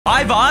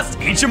I've asked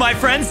each of my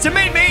friends to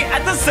meet me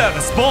at the server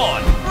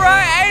spawn.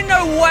 Right, ain't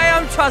no way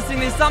I'm trusting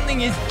this.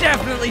 Something is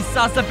definitely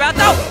sus about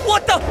that.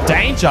 What the?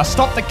 Danger,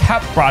 stop the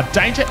cap, bruh.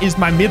 Danger is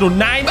my middle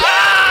name.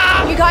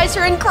 Ah! You guys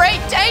are in great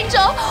danger.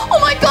 Oh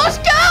my gosh,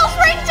 girls,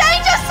 we're in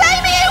danger.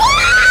 Save me.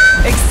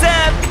 Ah!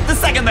 Except the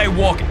second they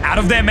walk out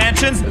of their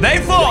mansions,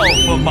 they fall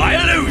for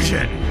my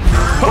illusion.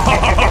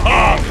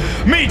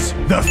 Meet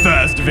the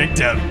first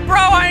victim. Bro,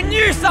 I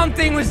knew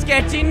something was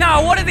sketchy.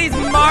 No, what are these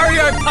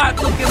Mario Kart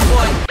looking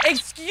boys?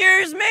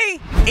 Excuse me?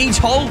 Each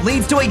hole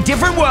leads to a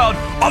different world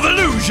of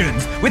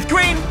illusions, with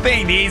green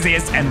being the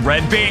easiest and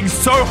red being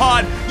so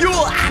hard you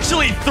will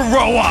actually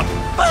throw up.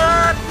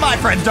 But my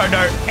friends don't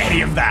know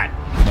any of that.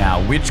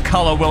 Now, which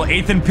color will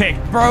Ethan pick?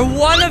 Bro,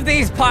 one of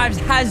these pipes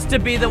has to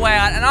be the way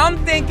out, and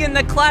I'm thinking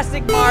the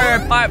classic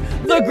Mario pipe,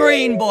 the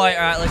green boy.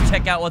 All right, let's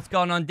check out what's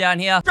going on down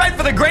here. Straight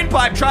for the green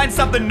pipe, trying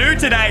something new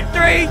today.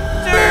 3, 2,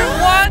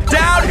 1.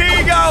 Down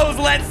he goes.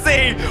 Let's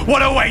see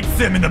what awaits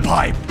him in the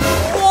pipe.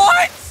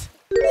 What?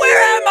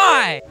 Where am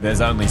I?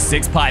 There's only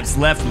 6 pipes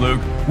left,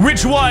 Luke.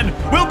 Which one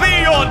will be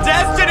your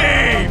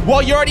destiny?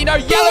 Well, you already know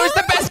yellow is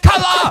the best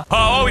color. Oh,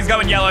 always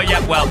going yellow.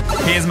 Yep, well,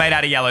 he is made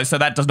out of yellow, so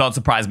that does not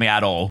surprise me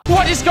at all.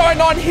 What is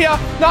going on here?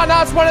 No,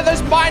 it's one of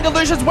those mind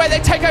illusions where they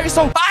take over your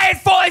soul. I ain't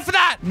falling for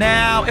that.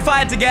 Now, if I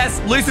had to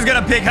guess, Lucy's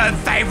gonna pick her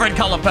favorite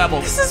color,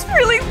 purple. This is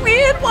really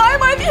weird. Why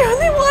am I the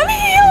only one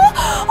here?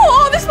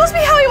 Oh, this must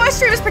be how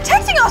Eystreem is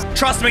protecting us.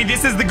 Trust me,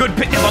 this is the good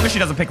pick, as long as she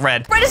doesn't pick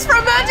red. Red is for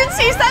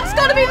emergencies. That's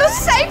got to be the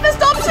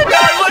safest option.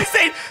 No,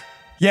 Lucy!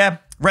 Yeah,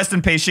 rest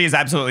in peace. She is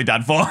absolutely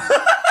done for.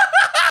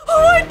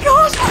 Oh my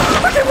gosh.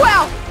 Okay,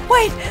 wow.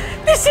 Wait,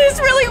 this is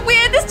really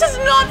weird. This does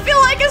not feel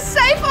like a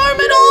safe home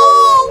at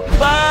all.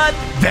 But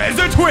there's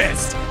a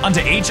twist.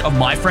 Under each of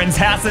my friends'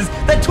 houses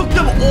that took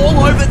them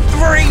all over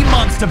 3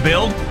 months to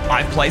build,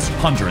 I've placed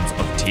hundreds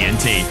of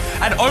TNT.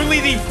 And only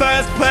the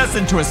first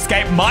person to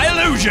escape my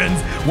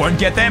illusions won't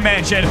get their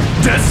mansion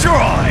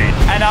destroyed.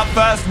 And up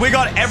first, we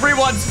got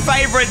everyone's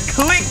favorite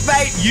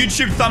clickbait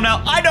YouTube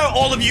thumbnail. I know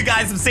all of you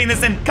guys have seen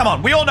this, and come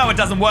on, we all know it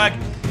doesn't work,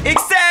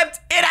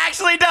 except it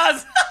actually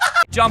does.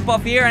 Jump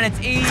off here and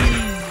it's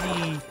easy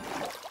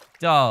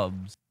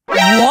dubs.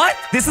 What?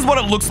 This is what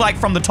it looks like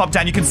from the top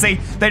down. You can see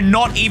they're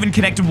not even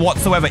connected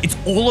whatsoever. It's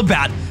all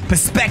about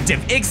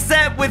perspective,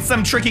 except with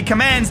some tricky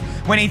commands.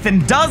 When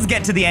Ethan does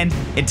get to the end,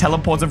 it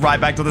teleports him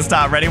right back to the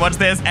start. Ready? Watch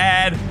this.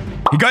 And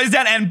he goes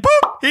down and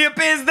boop, he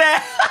appears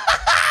there.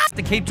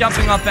 To keep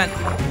jumping off and...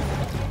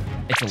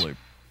 It's a loop.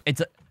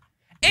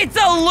 It's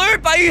a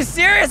loop! Are you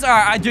serious? All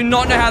right, I do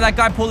not know how that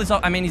guy pulled this off.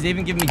 I mean, he's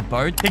even giving me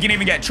both. He can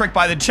even get tricked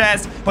by the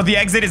chest, but the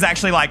exit is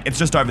actually like, it's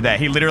just over there.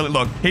 He literally,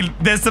 look,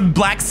 there's some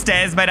black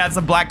stairs made out of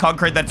some black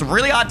concrete that's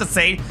really hard to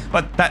see,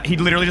 but that he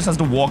literally just has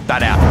to walk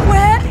that out.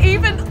 Where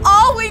even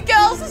are we,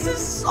 girls? This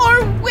is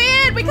so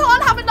weird. We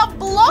can't have enough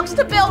blocks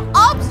to build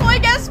up, so I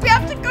guess we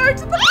have to go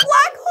to the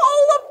black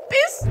hole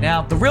abyss.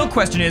 Now, the real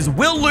question is,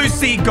 will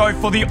Lucy go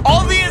for the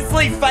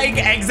obviously fake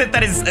exit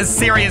that is a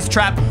serious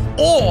trap,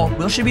 or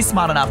will she be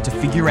smart enough to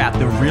figure out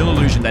the real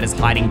illusion that is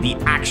hiding the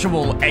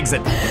actual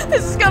exit?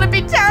 This is gonna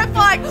be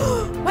terrifying.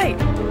 Wait,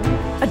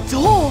 a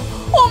door.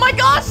 Oh my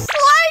gosh,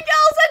 Slay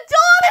Girls, a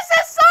door. This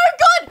is so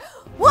good.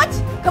 What?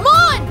 Come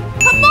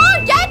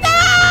on, get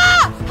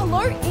there.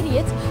 Hello,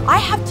 idiots. I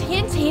have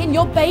TNT in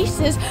your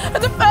bases, and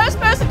the first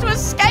person to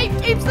escape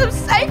keeps them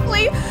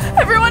safely.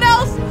 Everyone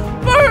else,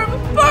 boom,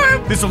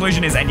 boom. This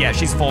illusion is, and yeah,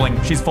 she's falling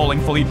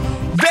fully.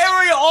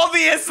 Very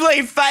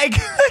obviously fake.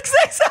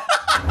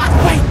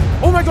 Wait,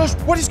 oh my gosh,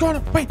 what is going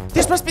on? Wait,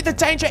 this must be the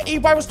danger EY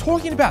was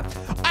talking about.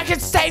 I can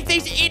save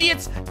these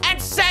idiots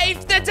and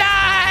save the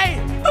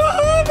day.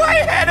 Oh, my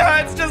head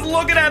hurts just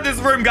looking at this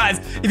room, guys.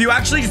 If you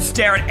actually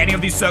stare at any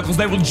of these circles,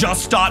 they will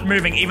just start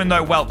moving, even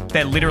though, well,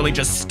 they're literally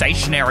just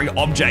stationary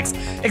objects.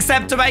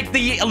 Except to make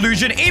the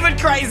illusion even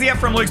crazier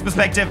from Luke's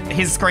perspective,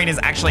 his screen is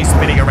actually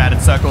spinning around in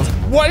circles.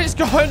 What is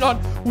going on?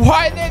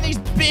 Why are there these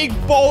big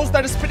balls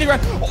that are spinning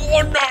around?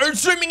 Oh no,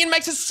 zooming in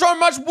makes it so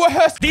much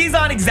worse. These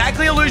aren't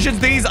exactly illusions,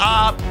 these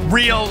are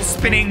real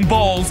spinning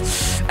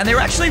balls. And they're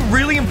actually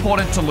really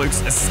important to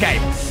Luke's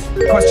escape.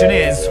 The question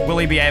is, will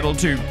he be able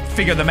to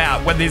figure them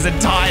out when this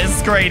entire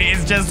screen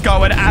is just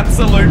going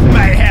absolute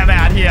mayhem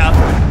out here?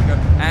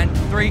 And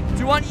 3,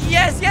 2, 1.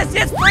 Yes,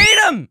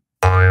 freedom!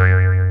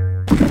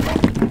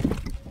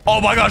 Oh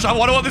my gosh, I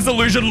wonder what this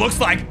illusion looks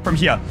like from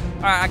here.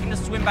 All right, I can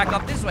just swim back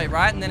up this way,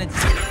 right? And then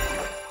it's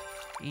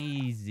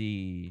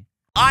easy.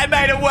 I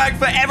made it work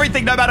for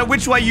everything. No matter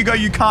which way you go,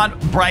 you can't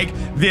break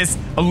this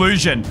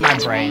illusion. My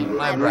brain.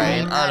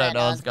 I don't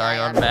know what's going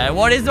on, man.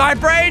 What is my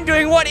brain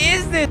doing? What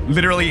is this?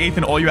 Literally,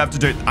 Ethan, all you have to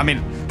do, I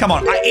mean, come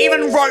on. I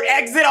even wrote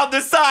exit on the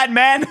side,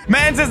 man.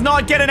 Mans is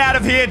not getting out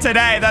of here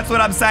today. That's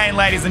what I'm saying,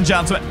 ladies and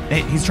gentlemen.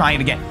 He's trying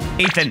it again.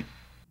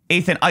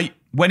 Ethan,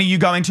 when are you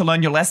going to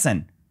learn your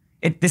lesson?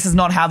 This is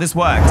not how this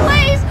works.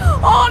 Please!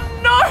 Oh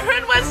no,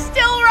 and we're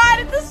still right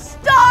at the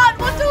start.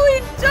 What do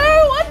we do?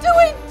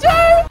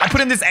 I put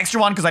in this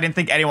extra one because I didn't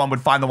think anyone would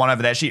find the one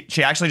over there. She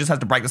actually just has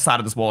to break the side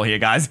of this wall here,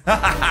 guys.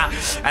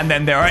 And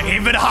then there are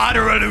even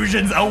harder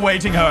illusions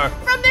awaiting her.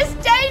 From this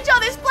danger,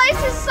 this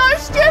place is so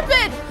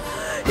stupid.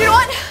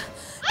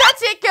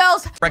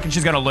 Reckon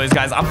she's gonna lose,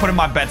 guys. I'm putting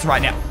my bets right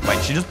now.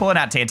 Wait, she's just pulling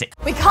out TNT.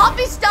 We can't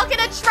be stuck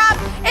in a trap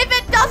if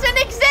it doesn't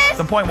exist.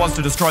 The point was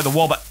to destroy the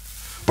wall, but...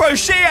 Bro,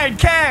 she ain't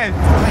cared.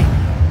 Wait,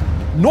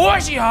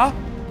 nausea?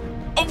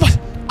 Oh, what?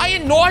 I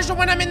get nausea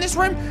when I'm in this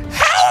room? How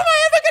am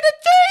I ever gonna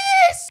do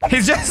this?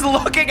 He's just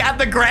looking at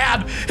the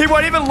ground. He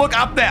won't even look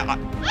up there.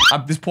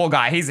 This poor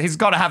guy, he's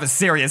got to have a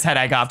serious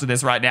headache after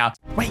this right now.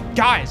 Wait,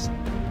 guys.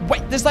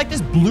 Wait, there's like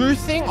this blue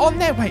thing on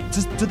there. Wait,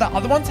 do the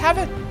other ones have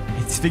it?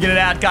 He's figured it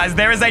out, guys.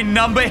 There is a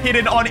number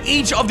hidden on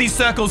each of these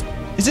circles.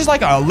 Is this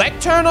like a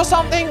lectern or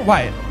something?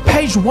 Wait,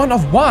 page 1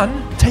 of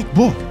 1. Take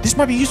book. This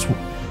might be useful.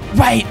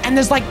 Wait, and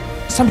there's like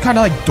some kind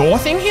of like door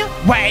thing here?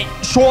 Wait,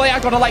 surely I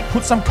gotta like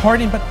put some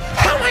code in, but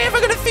how am I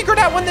ever gonna figure it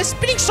out when they're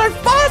spinning so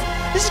fast?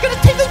 This is gonna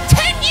take like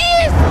 10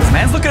 years! This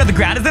man's looking at the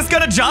ground. Is this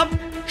gonna jump?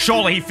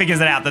 Surely he figures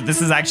it out that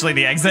this is actually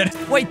the exit.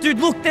 Wait, dude,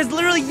 look, there's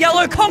literally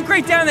yellow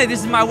concrete down there. This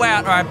is my way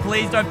out. All right,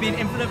 please don't be an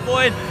infinite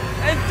void.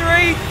 And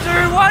 3,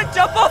 2, 1,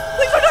 jump off.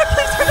 Please don't, no,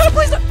 please don't, no,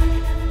 please don't.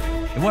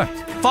 It worked.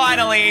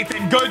 Finally,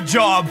 Ethan, good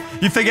job.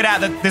 You figured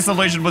out that this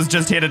illusion was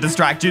just here to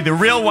distract you. The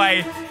real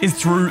way is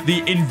through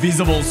the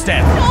invisible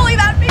step. Surely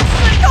that makes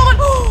it going.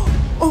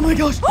 Oh my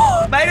gosh.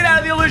 Made it out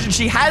of the illusion.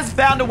 She has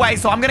found a way,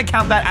 so I'm going to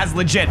count that as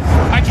legit.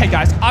 Okay,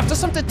 guys, after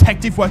some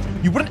detective work,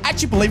 you wouldn't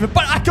actually believe it,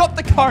 but I got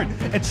the code.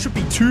 It should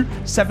be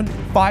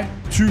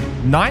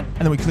 27529, and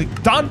then we click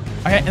done.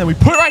 Okay, and then we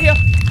put it right here,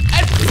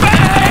 and boom,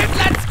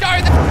 let's go.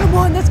 Come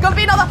on, there's gotta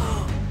be another.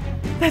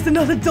 There's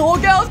another door,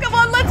 girls. Come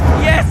on, let's.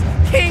 Yes,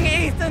 King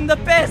Ethan, the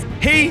best.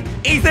 He,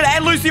 Ethan,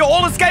 and Lucy are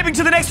all escaping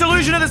to the next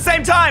illusion at the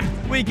same time.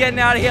 We're getting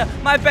out of here.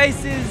 My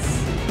base is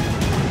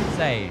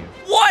saved.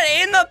 What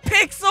in the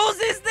pixels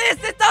is this?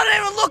 This doesn't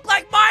even look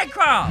like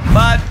Minecraft.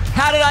 But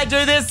how did I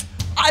do this?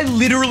 I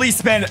literally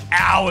spent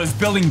hours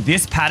building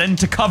this pattern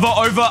to cover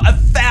over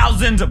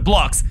 1,000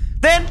 blocks.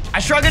 Then I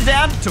shrunk it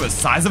down to a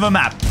size of a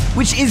map,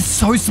 which is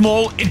so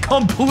small, it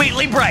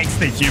completely breaks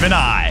the human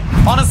eye.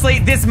 Honestly,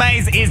 this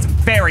maze is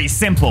very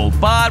simple,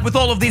 but with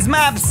all of these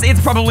maps, it's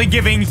probably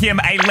giving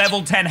him a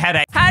level 10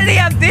 headache. How did he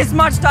have this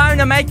much time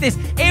to make this?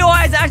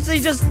 EY is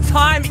actually just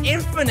time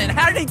infinite.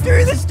 How did he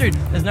do this, dude?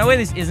 There's no way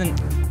this isn't...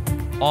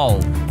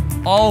 Oh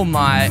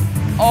my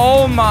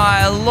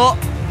lord.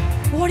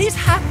 What is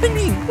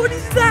happening? What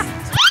is that?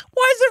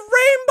 Why is it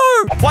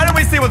rainbow? Why don't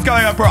we see what's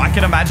going on, bro? I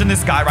can imagine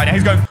this guy right now.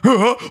 He's going...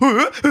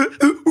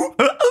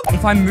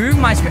 If I move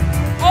my screen...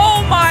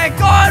 Oh my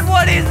god,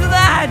 what is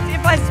that?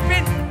 If I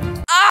spin...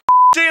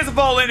 She has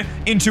fallen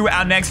into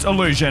our next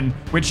illusion,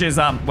 which is,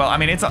 well, I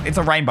mean, it's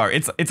a rainbow.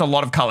 It's a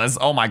lot of colors.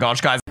 Oh my gosh,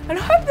 guys. And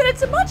I hope that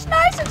it's a much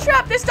nicer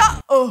trap this time.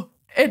 Oh,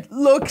 it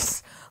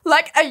looks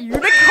like a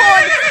unicorn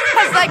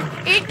has like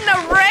eaten a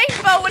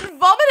rainbow and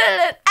vomited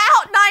it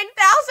out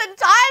 9,000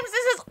 times.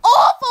 This is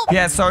awful.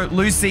 Yeah, so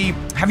Lucy,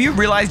 have you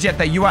realized yet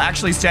that you are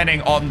actually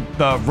standing on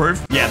the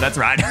roof? Yeah, that's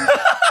right.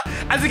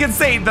 As you can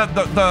see,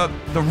 the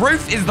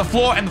roof is the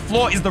floor and the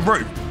floor is the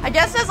roof. I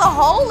guess there's a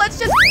hole. Let's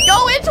just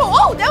go into.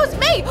 Oh, that was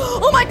me.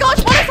 Oh my gosh,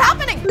 what is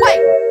happening?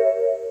 Wait,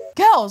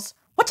 girls,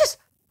 what just?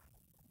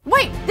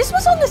 Wait, this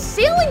was on the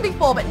ceiling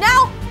before, but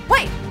now,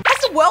 wait, has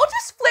the world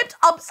just flipped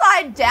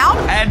upside down?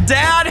 And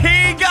down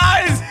he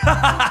goes.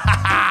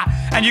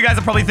 And you guys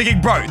are probably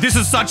thinking, bro, this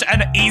is such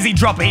an easy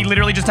dropper. He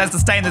literally just has to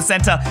stay in the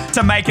center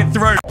to make it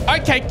through.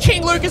 Okay,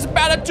 King Luke is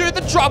about to do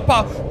the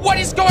dropper. What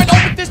is going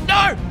on with this?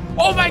 No!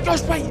 Oh my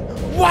gosh, wait.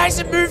 Why is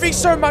it moving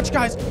so much,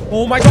 guys?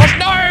 Oh my gosh,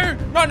 no!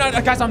 No,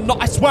 guys,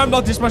 I swear I'm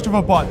not this much of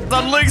a bot.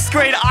 On Luke's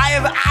screen, I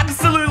have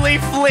absolutely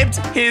flipped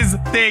his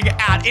thing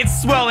out. It's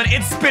swirling,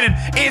 it's spinning,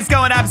 it's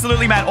going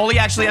absolutely mad. All he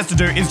actually has to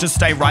do is just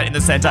stay right in the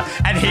center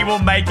and he will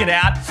make it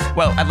out.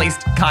 Well, at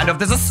least kind of.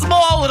 There's a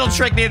small little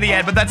trick near the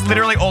end, but that's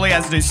literally all he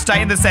has to do.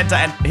 Stay in the center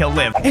and he'll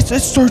live. It's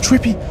so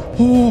trippy.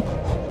 Oh,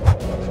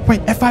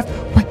 wait, F5.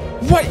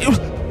 Wait,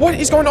 what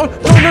is going on?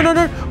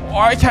 No.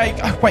 Okay,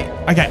 wait.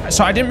 Okay,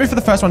 so I didn't move for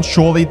the first one.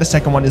 Surely the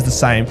second one is the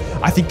same.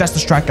 I think that's the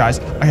strat, guys.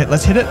 Okay,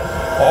 let's hit it.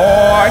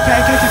 Oh,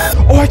 okay.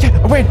 Oh, okay.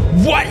 Wait,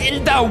 what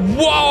in the...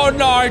 Whoa,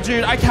 no,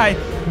 dude. Okay.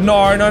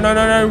 No.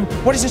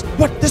 What is this?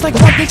 What? There's like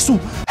 1 pixel.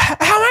 How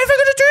am I ever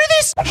gonna do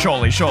this?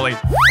 Surely.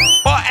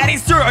 Oh, and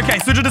he's through. Okay,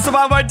 switch into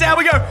survival mode. Down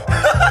we go.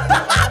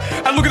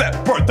 And look at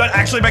that. Bro, that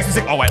actually makes me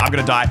sick. Oh, wait, I'm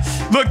gonna die.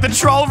 Look, the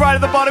troll right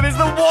at the bottom is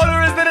the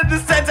water is then in the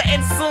center.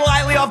 It's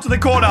slightly off to the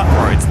corner.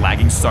 Bro, it's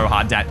lagging so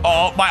hard, Dad.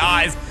 Oh, my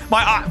eyes.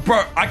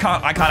 Bro, I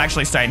can't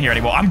actually stay in here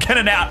anymore. I'm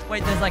getting out.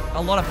 Wait, there's like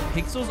a lot of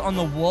pixels on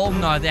the wall.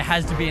 No, there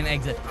has to be an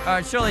exit. All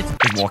right, surely it's...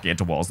 He's walking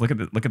into walls. Look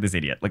at this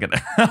idiot. Look at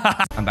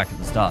that. I'm back at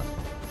the start.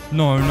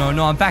 No,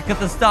 I'm back at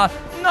the start.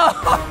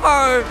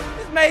 No,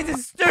 this maze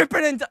is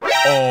stupid and...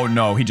 Oh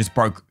no, he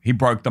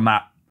broke the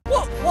map.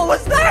 What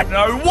was that?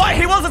 No, what?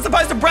 He wasn't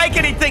supposed to break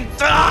anything.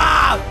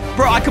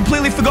 Bro, I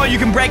completely forgot you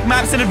can break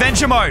maps in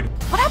adventure mode.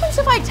 What happens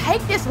if I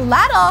take this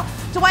ladder?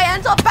 Do I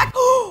end up back?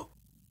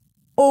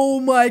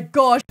 Oh my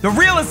gosh. The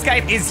real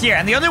escape is here,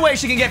 and the only way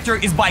she can get through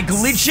is by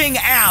glitching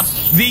out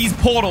these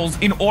portals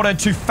in order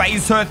to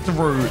phase her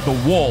through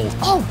the wall.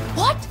 Oh,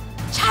 what?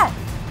 Chat,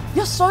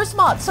 you're so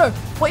smart. So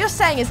what you're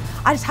saying is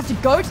I just have to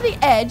go to the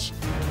edge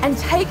and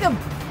take a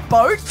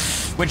boat?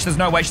 which there's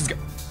no way she's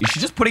Is she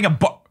just putting a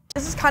boat?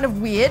 This is kind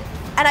of weird.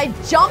 And I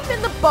jump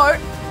in the boat.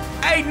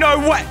 Ain't no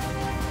way.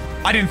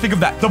 I didn't think of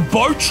that. The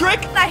boat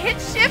trick? And I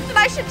hit shift and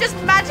I should just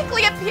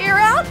magically appear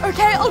out.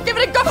 Okay, I'll give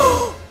it a go.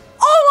 Oh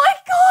my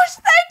gosh,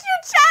 thank you,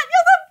 chat.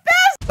 You're the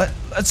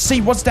best. Let's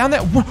see what's down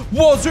there.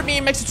 Whoa, zooming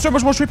in makes it so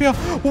much more trippier.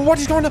 What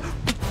is going on?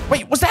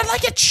 Wait, was that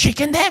like a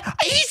chicken there?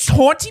 Are you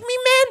taunting me,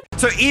 man?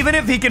 So even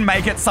if he can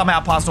make it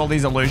somehow past all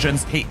these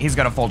illusions, he's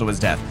gonna fall to his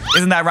death.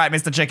 Isn't that right,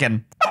 Mr.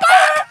 Chicken?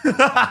 All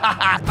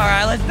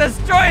right, let's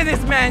destroy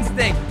this man's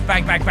thing.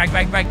 Bang, bang, bang,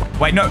 bang, bang.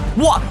 Wait, no.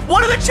 What?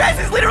 One of the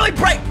chances literally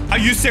break. Are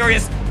you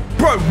serious?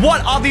 Bro,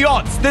 what are the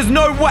odds? There's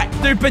no way.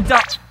 Stupid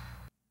duck.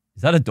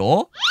 Is that a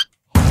door?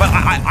 But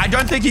I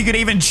don't think he could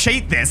even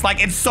cheat this.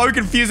 Like, it's so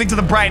confusing to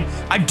the brain.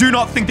 I do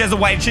not think there's a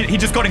way. He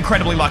just got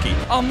incredibly lucky.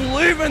 I'm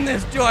leaving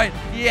this joint.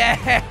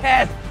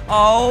 Yes.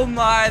 Oh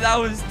my, that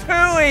was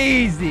too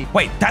easy.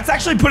 Wait, that's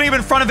actually putting him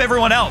in front of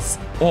everyone else.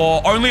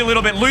 Or only a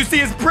little bit. Lucy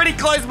is pretty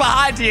close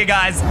behind to you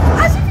guys.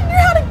 As if you knew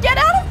how to get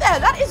out of there.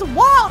 That is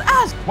wild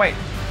as. Wait,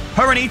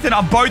 her and Ethan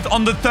are both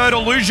on the third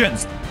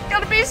illusions.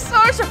 Gonna be so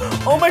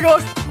Oh my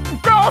gosh.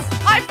 Girls,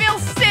 I feel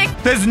sick.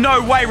 There's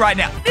no way right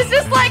now. This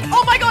is like,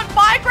 oh my god,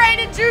 migraine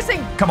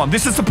inducing. Come on,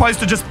 this is supposed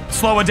to just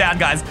slow her down,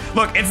 guys.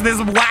 Look, it's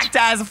this whacked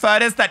ass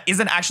furnace that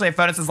isn't actually a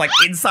furnace. It's like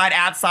inside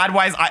out,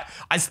 sideways.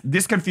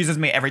 This confuses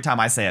me every time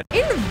I see it.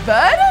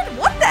 Inverted?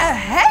 What the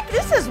heck?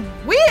 This is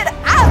weird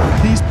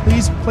as. Please,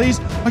 please, please.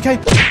 Okay.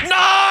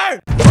 No!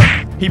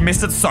 He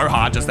missed it so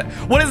hard just there.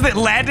 What is it,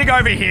 landing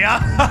over here?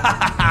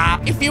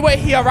 If you were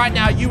here right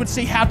now, you would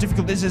see how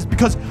difficult this is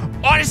because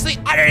honestly,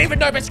 I don't even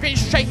know my screen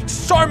is shaking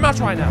so much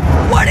right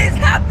now. What is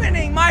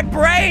happening? My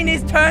brain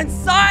is turned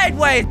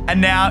sideways. And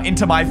now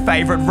into my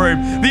favorite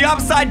room. The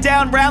upside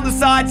down, round the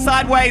side,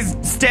 sideways,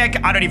 stick.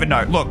 I don't even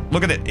know.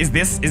 Look at it. Is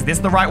this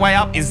the right way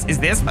up? Is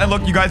this? And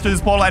look, you go through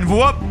this portal and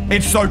whoop.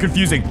 It's so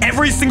confusing.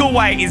 Every single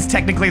way is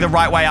technically the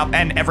right way up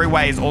and every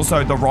way is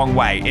also the wrong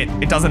way.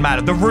 It doesn't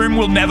matter. The room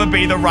will never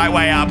be the right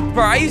way up.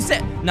 Bro, are you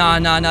set? Nah.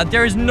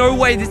 There is no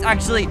way this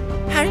actually.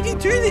 How did you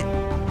do this?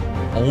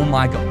 Oh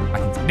my god.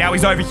 I can Now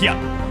he's over here.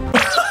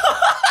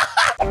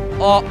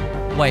 Oh,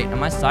 wait.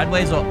 Am I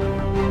sideways or?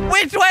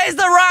 Which way is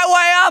the right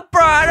way up,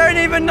 bro? I don't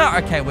even know.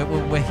 Okay,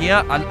 we're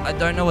here. I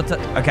don't know what to.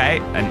 Okay,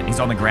 and he's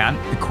on the ground.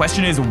 The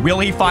question is, will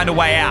he find a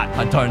way out?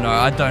 I don't know.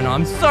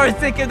 I'm so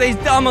sick of these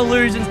dumb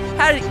illusions.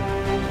 How did he...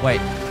 Wait,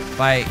 if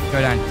I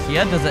go down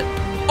here, does it...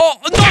 Oh,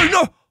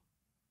 no!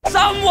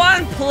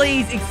 Someone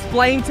please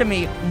explain to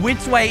me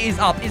which way is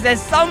up. Is there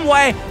some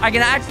way I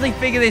can actually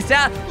figure this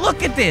out?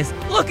 Look at this.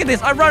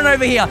 I run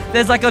over here.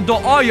 There's like a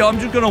door. Oh, yeah, I'm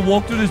just going to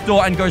walk through this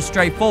door and go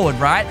straight forward,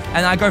 right?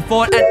 And I go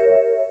forward and...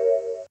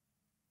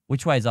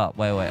 Which way is up?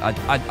 Wait.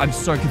 I'm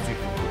so confused.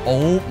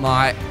 Oh,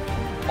 my...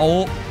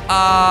 Oh,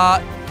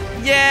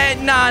 yeah,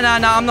 nah.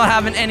 I'm not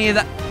having any of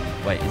that.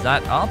 Wait, is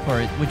that up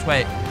or which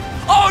way?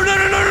 Oh,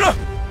 no.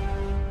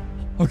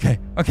 Okay.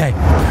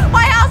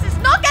 My house is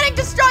not getting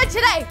destroyed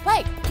today.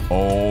 Wait.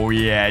 Oh,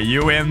 yeah,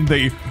 you in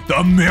the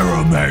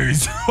mirror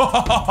maze.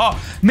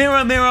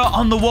 Mirror, mirror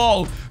on the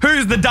wall.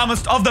 Who's the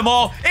dumbest of them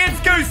all? It's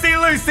Goosey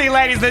Lucy,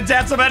 ladies and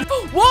gentlemen.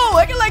 Whoa,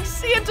 I can like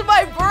see into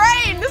my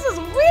brain. This is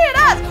weird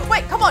as.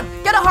 Wait, come on.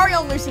 Gotta hurry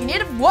on, Lucy.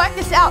 Need to work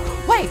this out.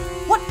 Wait,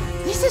 what?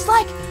 This is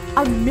like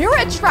a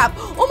mirror trap.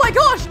 Oh my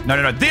gosh.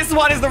 No. This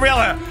one is the real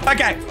her.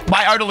 Okay,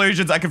 my own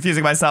illusions are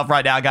confusing myself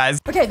right now, guys.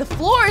 Okay, the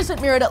floor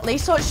isn't mirrored at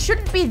least, so it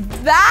shouldn't be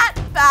that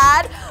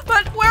bad.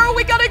 But where are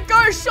we gonna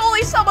go?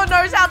 Surely someone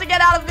knows how to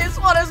get out of this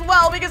one as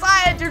well, because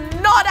I do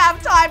not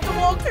have time to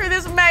walk through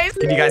this maze.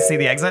 Can you guys see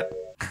the exit?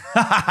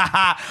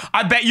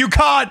 I bet you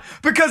can't,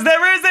 because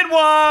there isn't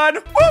one.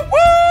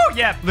 Woo!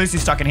 Yeah,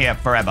 Lucy's stuck in here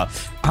forever.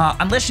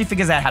 Unless she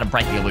figures out how to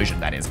break the illusion,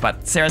 that is.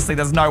 But seriously,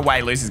 there's no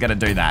way Lucy's gonna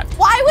do that.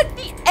 Why would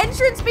the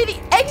entrance be the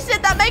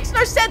exit? That makes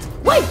no sense.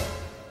 Wait,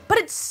 but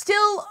it's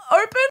still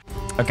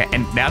open? Okay,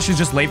 and now she's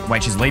just leaving.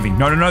 Wait, she's leaving.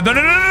 No.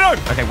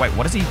 Okay, wait,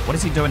 what is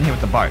he doing here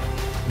with the boat?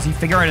 Is he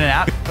figuring it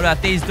out? What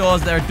about these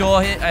doors? There a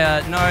door here?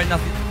 No,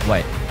 nothing.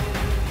 Wait.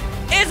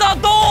 It's a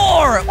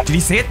door! Did he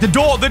see it? The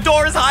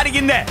door is hiding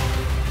in there.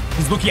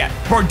 He's looking at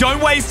it. Bro,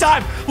 don't waste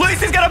time.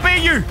 Lucy's gonna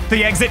beat you.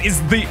 The exit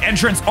is the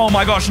entrance. Oh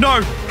my gosh,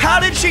 no. How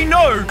did she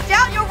know?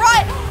 Down, you're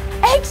right.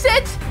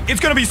 Exit. It's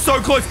gonna be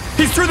so close.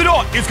 He's through the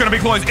door. It's gonna be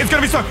close. It's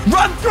gonna be so.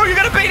 Run through. You're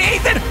gonna beat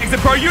Ethan.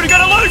 Exit, bro. You're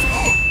gonna lose.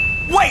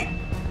 Wait.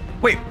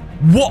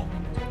 What?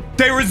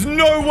 There is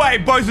no way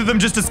both of them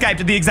just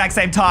escaped at the exact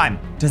same time.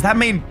 Does that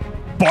mean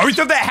both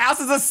of their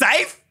houses are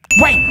safe?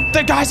 Wait,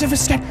 the guys have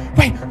escaped.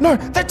 Wait, no,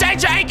 the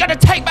danger ain't gonna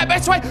take my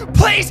best way.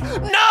 Please,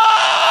 no!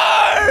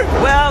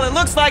 Well, it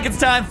looks like it's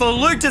time for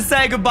Luke to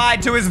say goodbye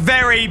to his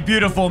very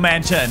beautiful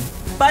mansion.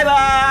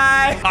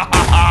 Bye-bye.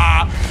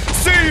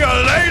 See you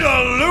later,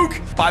 Luke.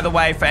 By the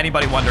way, for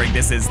anybody wondering,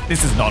 this is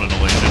not an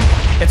illusion.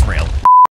 It's real.